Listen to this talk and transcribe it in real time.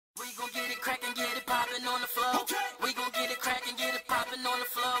We gon' get it crackin', get it poppin' on the floor. Okay. We gon' get it crackin', get it poppin' on the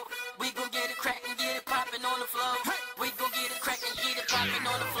floor. We gon' get it crackin', get it poppin' on the floor. Hey. We gon' get it crackin', get it poppin'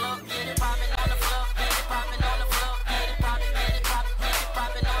 on the floor. Get it poppin' on the floor. Get it poppin' on the floor. Get it poppin', get it poppin', get it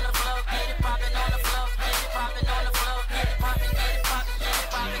poppin' on the floor. Get it poppin' on the floor. Get it poppin' on the floor. Get it poppin', get it poppin', get it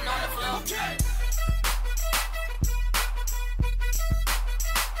poppin' on the floor. Okay.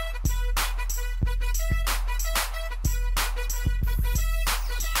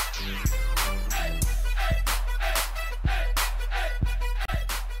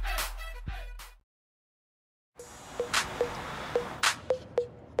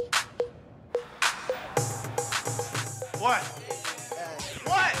 What?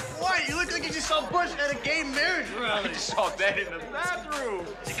 What? You look like you just saw Bush at a gay marriage rally. I just saw that in the bathroom.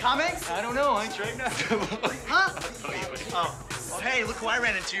 Is he coming? I don't know. I ain't right now. Huh? Oh. Well, hey, look who I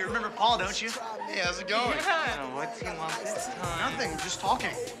ran into. You remember Paul, don't you? Hey, how's it going? Yeah. What's he want this time? Nothing. Just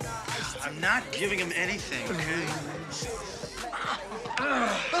talking. I'm not giving him anything, okay?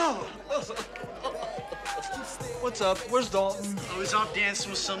 What's up? Where's Dalton? I was off dancing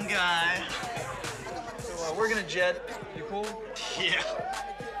with some guy. So we're gonna jet. You cool? Yeah.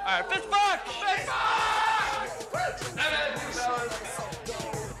 All right, fist fuck! Fist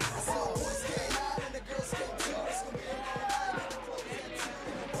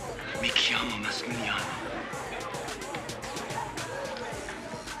Mi chiamo Massimiliano.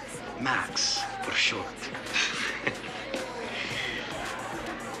 Max, for short.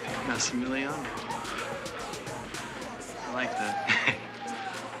 Massimiliano. I like that.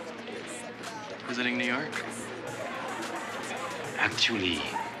 Visiting New York? Actually,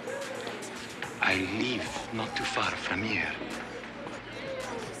 I live not too far from here.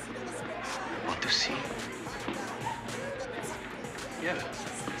 Want to see? Yeah.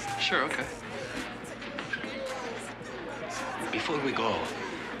 Sure, okay. Before we go,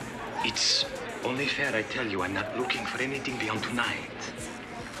 it's only fair I tell you I'm not looking for anything beyond tonight.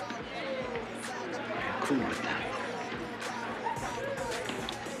 Are you cool with that?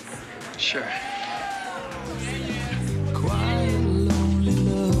 Sure. Quiet, lonely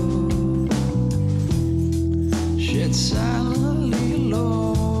love, shed silently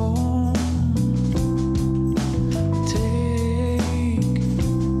alone. Take,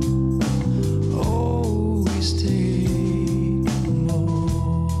 always take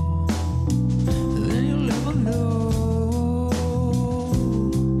more than you'll ever know.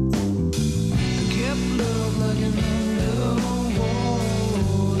 I kept love like an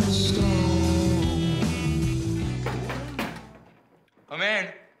underwater stone. Come in.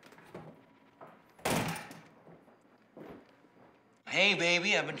 Hey,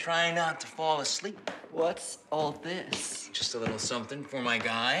 baby, I've been trying not to fall asleep. What's all this? Just a little something for my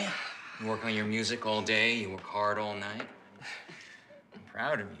guy. You work on your music all day, you work hard all night. I'm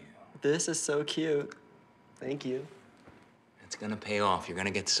proud of you. This is so cute. Thank you. It's gonna pay off. You're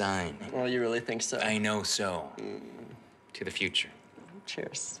gonna get signed. Well, you really think so? I know so. To the future.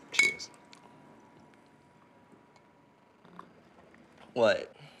 Cheers. Cheers.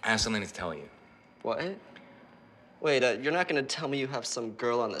 What? I have something to tell you. What? Wait, you're not gonna tell me you have some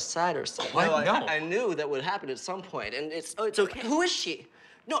girl on the side or something? What? No. I knew that would happen at some point, and it's okay. Who is she?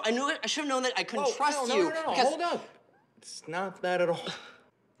 No, I knew it. I should have known that I couldn't trust you. No, because- hold up. It's not that at all.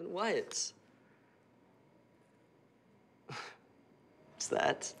 Then what? What's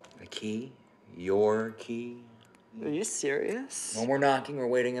that? The key, your key. Are you serious? When we're knocking or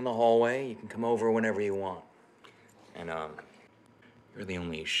waiting in the hallway, you can come over whenever you want. And, you're the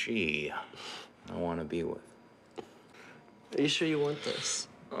only she I want to be with. Are you sure you want this?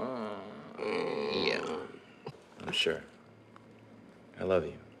 Yeah. I'm sure. I love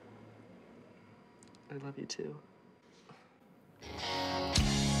you. I love you too.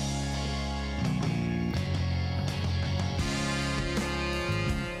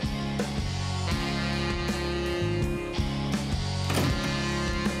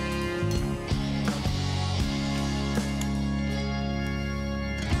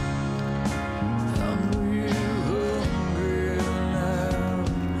 Hungry, hungry now,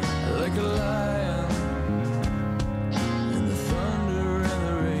 like a lion in the thunder and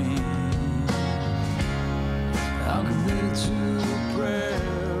the rain. I'm committed to prayer.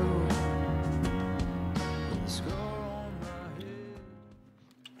 With the scar on my head.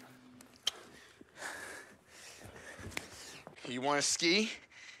 You want to ski?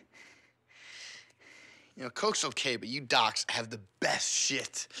 You know, Coke's okay, but you docs have the best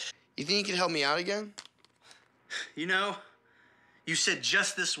shit. You think you can help me out again? You know, you said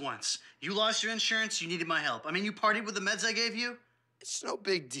just this once. You lost your insurance, you needed my help. I mean, you partied with the meds I gave you? It's no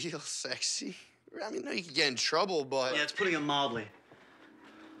big deal, sexy. I mean, no, you could get in trouble, but... Yeah, it's putting it mildly.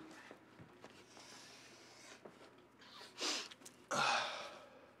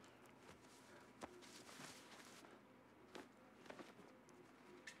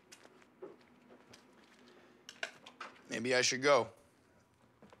 Maybe I should go.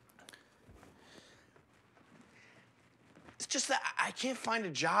 It's just that I can't find a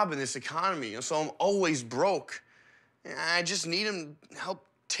job in this economy, so I'm always broke. And I just need him to help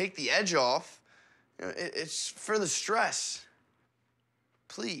take the edge off. It's for the stress.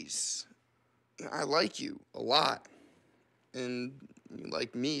 Please. I like you a lot. And you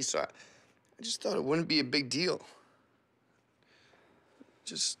like me, so I just thought it wouldn't be a big deal.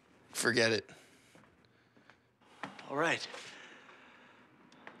 Just forget it. All right.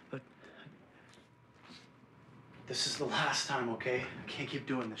 But this is the last time, okay? I can't keep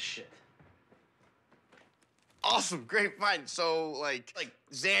doing this shit. Awesome, great, fine. So, like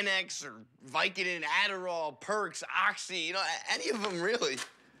Xanax or Vicodin, Adderall, Perks, Oxy, you know, any of them, really.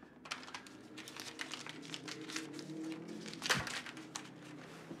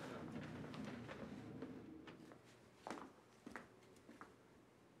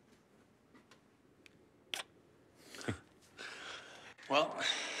 Well,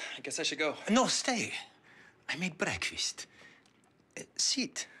 I guess I should go. No, stay. I made breakfast.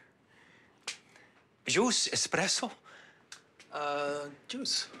 Sit. Juice, espresso?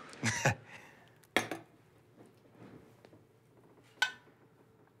 Juice.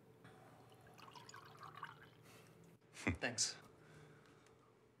 Thanks.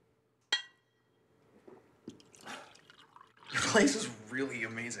 Your place is really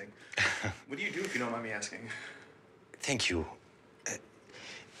amazing. What do you do if you don't mind me asking? Thank you.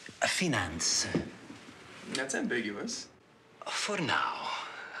 Finance. That's ambiguous. For now,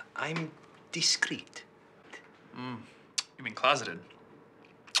 I'm discreet. You mean closeted?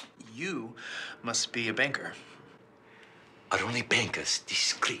 You must be a banker. Are only bankers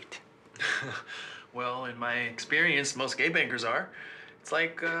discreet? Well, in my experience, most gay bankers are. It's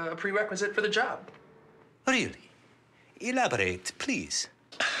like a prerequisite for the job. Really? Elaborate, please.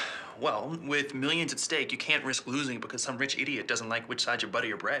 Well, with millions at stake, you can't risk losing because some rich idiot doesn't like which side you butter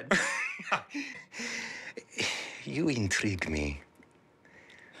your bread. You intrigue me.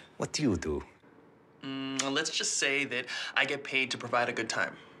 What do you do? Let's just say that I get paid to provide a good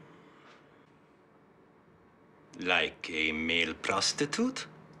time. Like a male prostitute?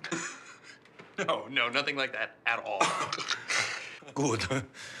 No, nothing like that at all. Good.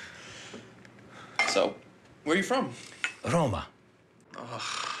 So, where are you from? Roma.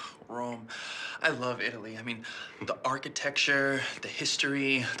 Rome. I love Italy. I mean, the architecture, the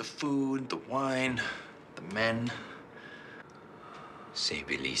history, the food, the wine, the men. Sei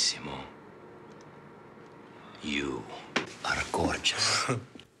bellissimo. You are gorgeous.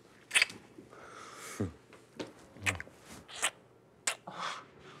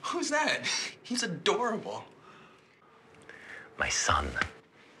 Who's that? He's adorable. My son.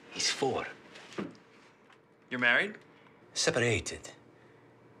 He's 4. You're married? Separated.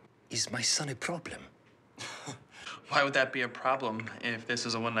 Is my son a problem? Why would that be a problem if this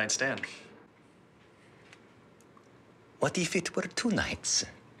is a one-night stand? What if it were 2 nights?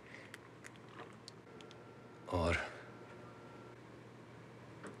 Or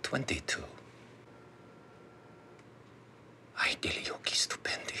 22? Hai degli occhi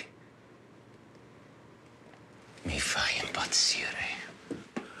stupendi. Mi fai impazzire.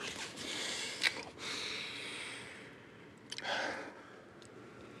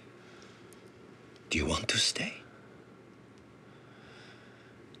 Do you want to stay?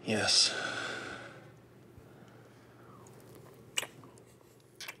 Yes.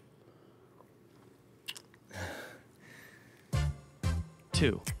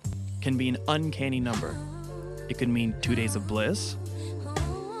 Two can be an uncanny number. It could mean 2 days of bliss,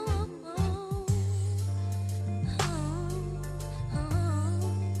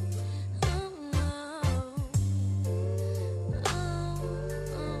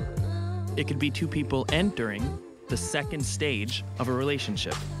 it could be 2 people entering the second stage of a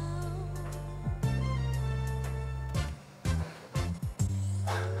relationship.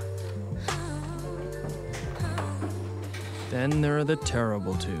 Then there are the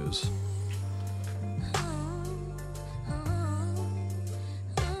terrible 2s.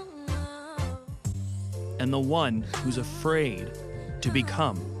 And the one who's afraid to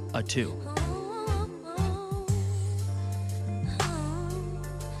become a 2.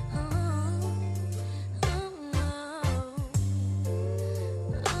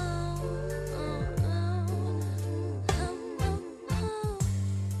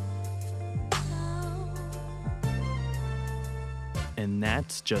 And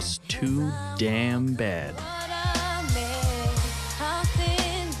that's just too damn bad.